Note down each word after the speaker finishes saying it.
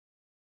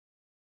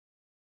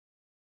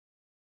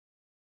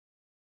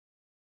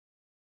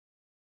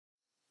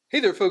Hey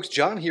there folks,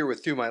 John here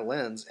with Through My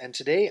Lens, and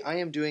today I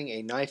am doing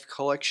a knife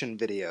collection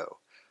video.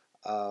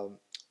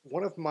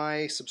 One of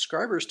my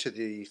subscribers to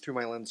the Through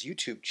My Lens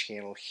YouTube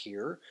channel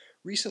here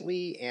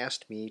recently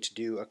asked me to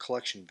do a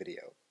collection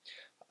video.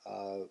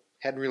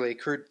 Hadn't really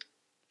occurred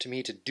to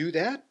me to do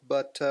that,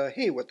 but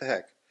hey, what the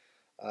heck.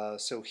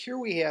 So here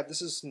we have,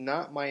 this is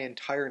not my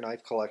entire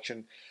knife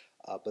collection,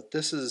 but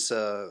this is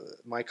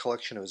my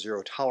collection of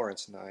zero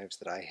tolerance knives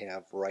that I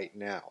have right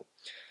now.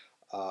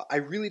 I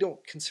really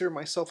don't consider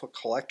myself a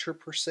collector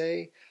per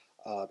se,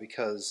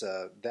 because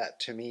that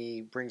to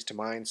me brings to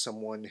mind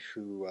someone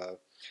who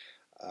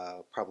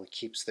probably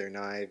keeps their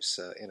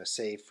knives in a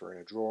safe or in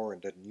a drawer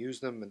and doesn't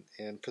use them.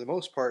 And for the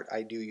most part,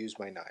 I do use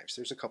my knives.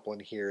 There's a couple in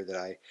here that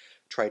I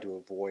try to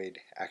avoid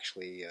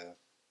actually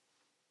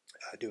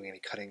doing any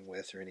cutting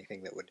with or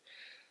anything that would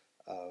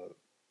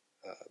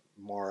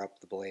mar up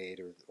the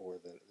blade or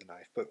the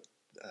knife. But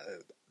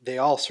they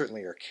all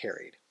certainly are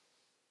carried.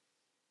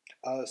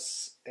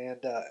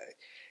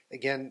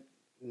 Again,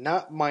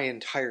 not my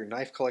entire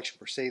knife collection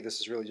per se. This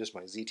is really just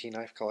my ZT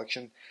knife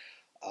collection.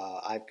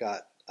 I've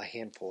got a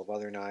handful of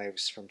other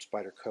knives from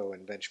Spyderco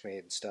and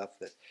Benchmade and stuff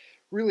that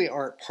really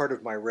aren't part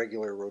of my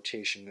regular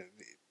rotation.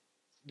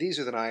 These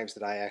are the knives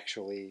that I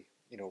actually,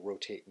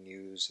 rotate and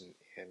use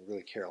and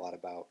really care a lot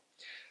about.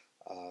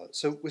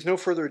 So with no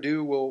further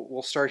ado,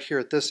 we'll start here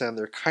at this end.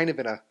 They're kind of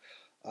in a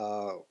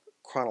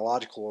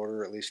chronological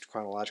order, at least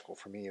chronological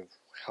for me, of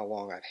how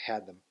long I've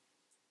had them.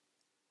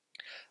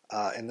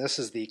 And this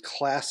is the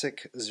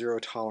classic Zero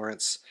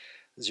Tolerance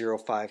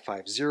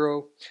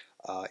 0550.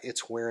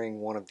 It's wearing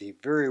one of the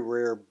very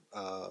rare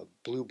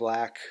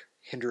blue-black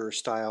Hinderer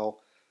style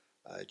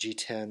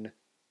G10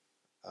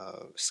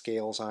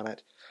 scales on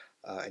it.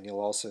 And you'll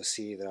also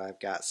see that I've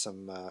got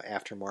some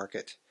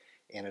aftermarket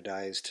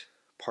anodized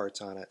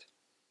parts on it.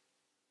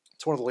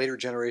 It's one of the later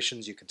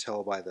generations. You can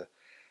tell by the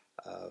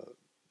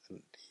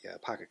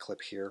pocket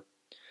clip here.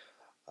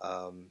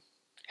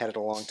 Had it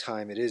a long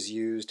time. It is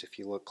used. If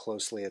you look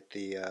closely at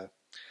the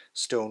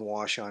stone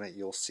wash on it,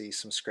 you'll see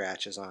some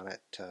scratches on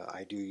it.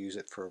 I do use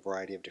it for a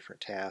variety of different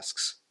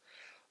tasks,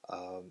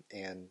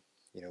 and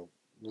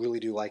really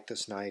do like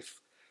this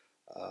knife.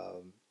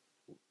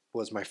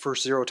 Was my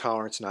first zero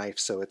tolerance knife,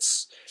 so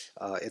it's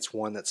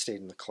one that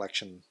stayed in the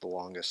collection the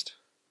longest.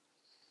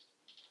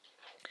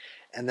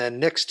 And then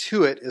next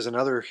to it is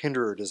another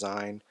Hinderer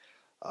design,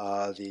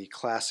 the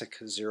classic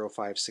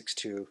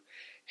 0562.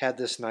 Had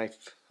this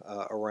knife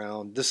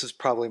around. This is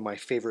probably my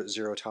favorite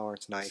zero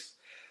tolerance knife,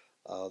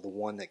 the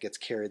one that gets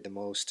carried the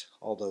most,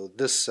 although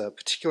this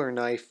particular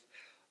knife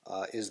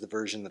is the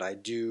version that I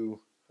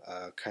do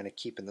kind of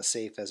keep in the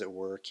safe, as it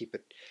were, keep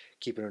it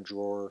in a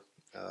drawer,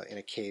 in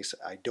a case.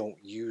 I don't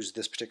use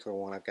this particular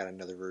one. I've got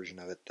another version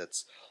of it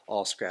that's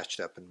all scratched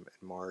up and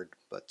marred,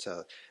 but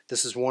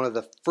this is one of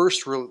the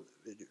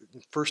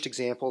first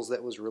examples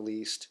that was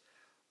released.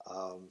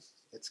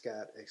 It's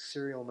got a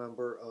serial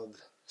number of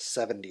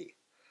 70.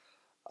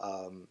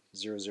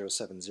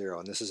 0070,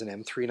 and this is an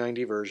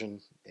M390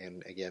 version,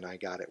 and again I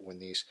got it when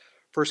these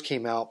first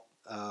came out.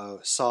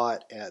 Saw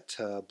it at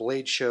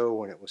Blade Show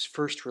when it was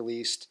first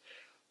released,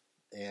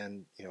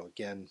 and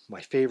again,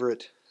 my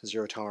favorite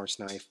zero tolerance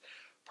knife,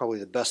 probably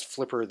the best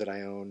flipper that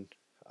I own,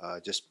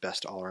 just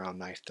best all-around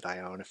knife that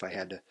I own. If I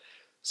had to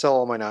sell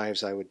all my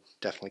knives, I would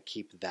definitely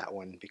keep that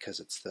one because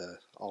it's the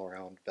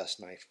all-around best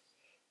knife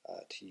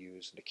to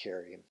use and to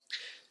carry.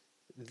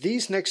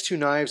 These next two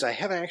knives, I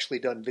haven't actually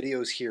done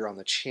videos here on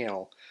the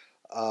channel,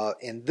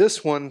 and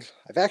this one,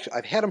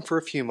 I've had them for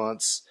a few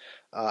months.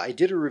 I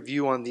did a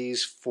review on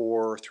these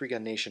for Three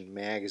Gun Nation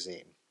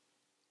magazine,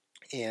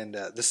 and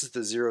this is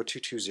the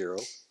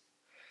 0220.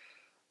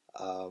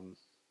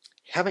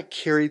 Haven't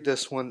carried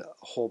this one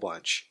a whole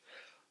bunch.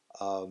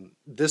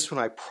 This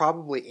one I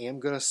probably am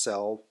going to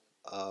sell.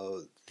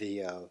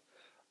 The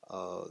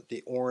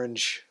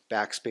orange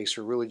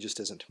backspacer really just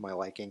isn't to my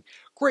liking.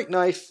 Great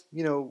knife,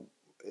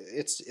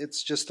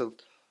 it's just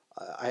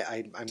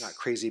I'm not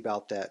crazy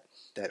about that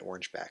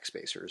orange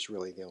backspacer. Is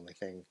really the only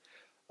thing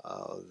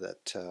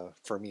that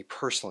for me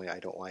personally I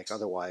don't like.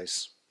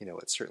 Otherwise,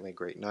 it's certainly a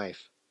great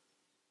knife.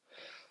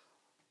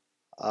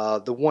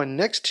 The one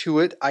next to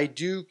it, I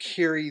do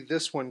carry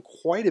this one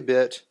quite a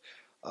bit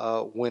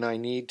when I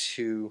need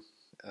to,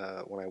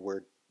 when I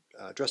wear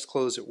dress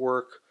clothes at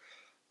work,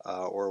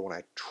 or when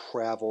I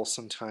travel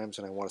sometimes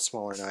and I want a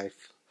smaller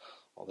knife.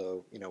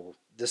 Although,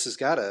 this has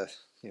got a,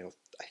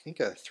 I think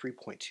a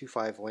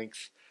 3.25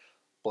 length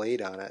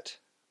blade on it,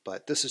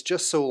 but this is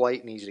just so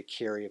light and easy to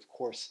carry. Of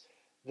course,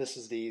 this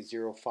is the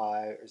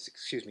 0450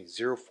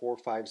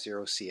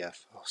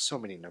 CF. Oh, so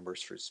many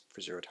numbers for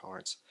zero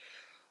tolerance.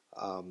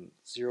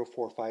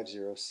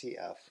 0450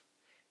 CF,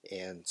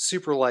 and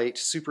super light,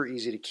 super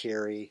easy to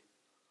carry,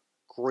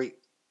 great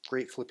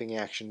flipping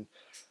action,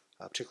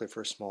 particularly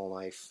for a small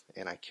knife.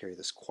 And I carry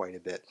this quite a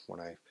bit when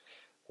I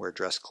wear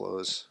dress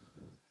clothes,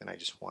 and I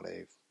just want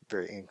a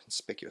very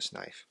inconspicuous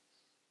knife.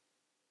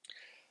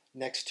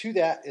 Next to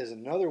that is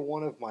another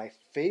one of my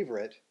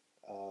favorite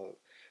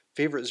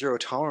zero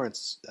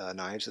tolerance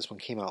knives. This one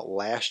came out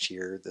last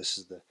year. This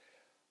is the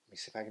me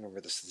see if I can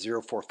remember this,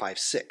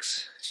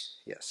 0456,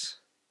 yes.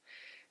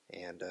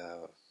 And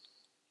I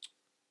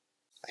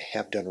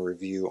have done a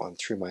review on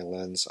Through My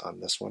Lens on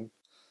this one.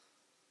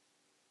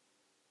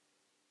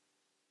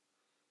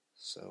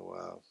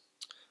 So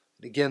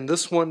again,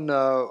 this one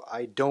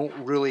I don't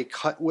really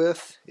cut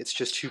with. It's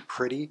just too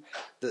pretty.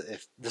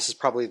 This is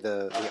probably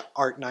the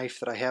art knife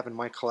that I have in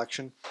my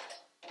collection.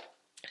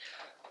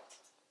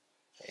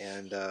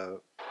 And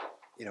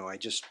you know, I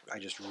just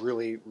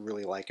really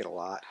like it a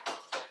lot.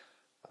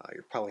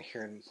 You're probably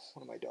hearing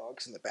one of my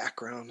dogs in the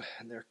background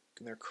in their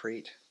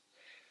crate.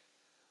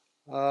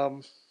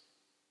 So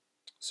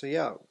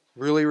yeah,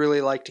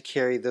 really like to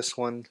carry this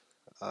one,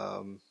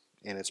 and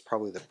it's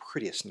probably the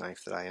prettiest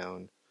knife that I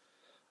own.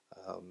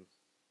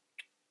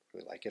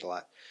 Really like it a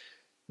lot.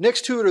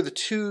 Next to it are the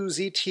two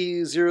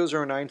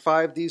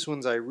ZT0095. These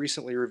ones I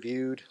recently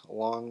reviewed,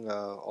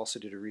 also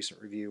did a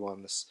recent review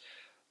on this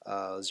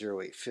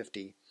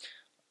 0850.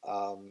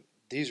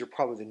 These are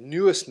probably the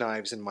newest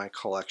knives in my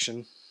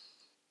collection.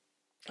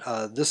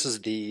 This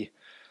is the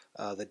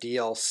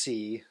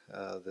DLC,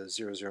 the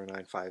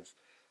 0095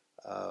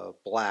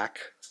 black,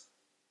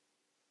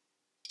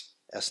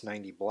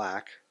 S90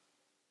 black,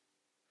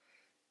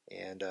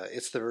 and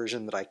it's the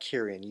version that I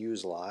carry and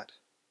use a lot.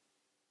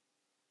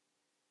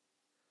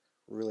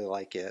 Really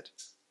like it.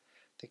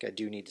 I think I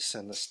do need to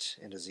send this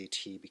into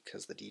ZT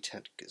because the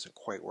detent isn't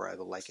quite where I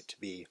would like it to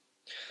be.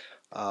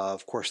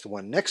 Of course, the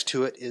one next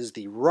to it is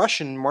the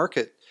Russian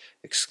market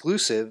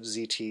exclusive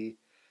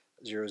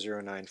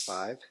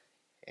ZT0095,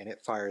 and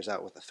it fires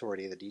out with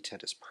authority. The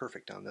detent is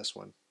perfect on this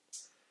one,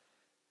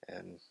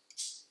 and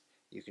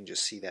you can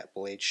just see that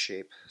blade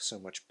shape so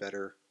much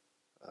better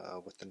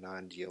with the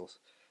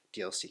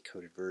non-DLC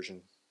coated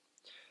version.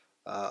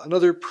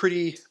 Another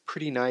pretty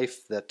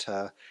knife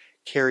that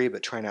carry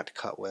but try not to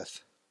cut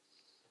with,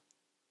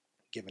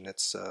 given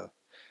its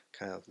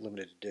kind of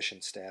limited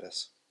edition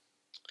status.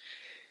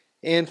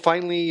 And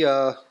finally,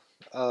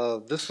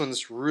 this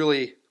one's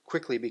really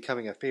quickly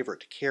becoming a favorite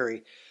to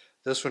carry.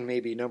 This one may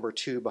be number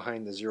 2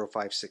 behind the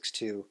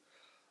 0562.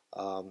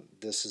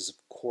 This is, of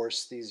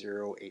course, the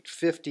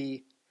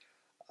 0850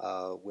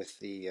 with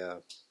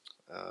the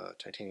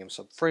titanium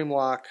subframe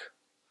lock.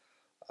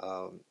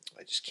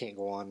 I just can't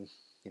go on,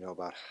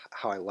 about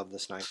how I love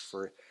this knife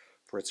for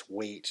its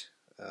weight,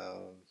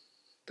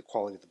 the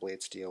quality of the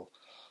blade steel,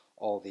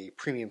 all the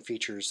premium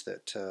features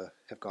that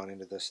have gone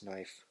into this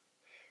knife.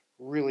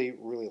 Really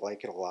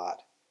like it a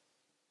lot.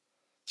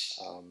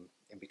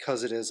 And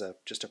because it is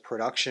just a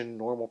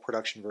normal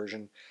production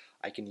version,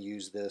 I can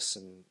use this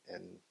and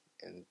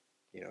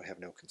have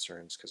no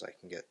concerns because I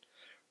can get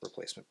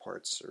replacement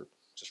parts or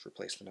just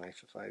replace the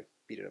knife if I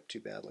beat it up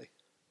too badly.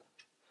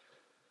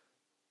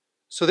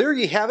 So there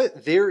you have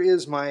it. There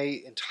is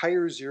my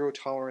entire zero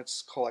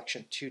tolerance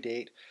collection to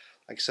date.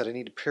 Like I said, I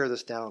need to pare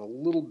this down a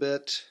little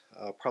bit.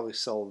 Probably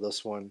sell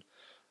this one,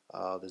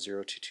 the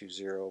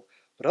 0220.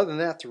 But other than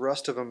that, the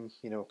rest of them,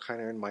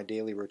 kind of in my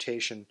daily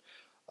rotation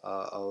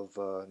of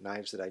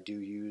knives that I do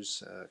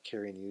use,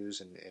 carry and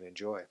use, and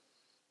enjoy.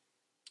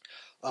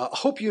 I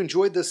hope you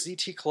enjoyed this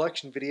ZT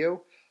collection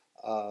video.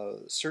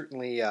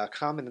 Certainly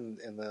comment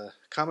in the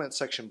comment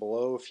section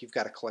below if you've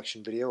got a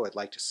collection video. I'd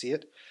like to see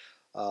it.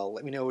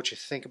 Let me know what you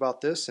think about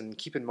this, and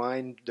keep in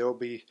mind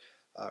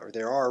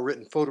there are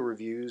written photo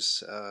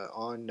reviews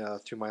on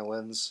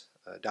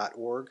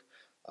throughmylens.org.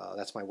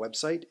 That's my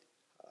website.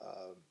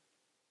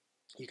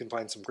 You can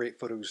find some great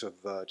photos of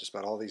just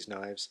about all these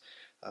knives,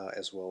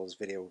 as well as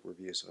video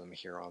reviews of them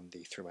here on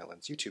the Through My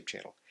Lens YouTube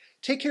channel.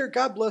 Take care,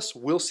 God bless,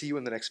 we'll see you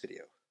in the next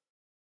video.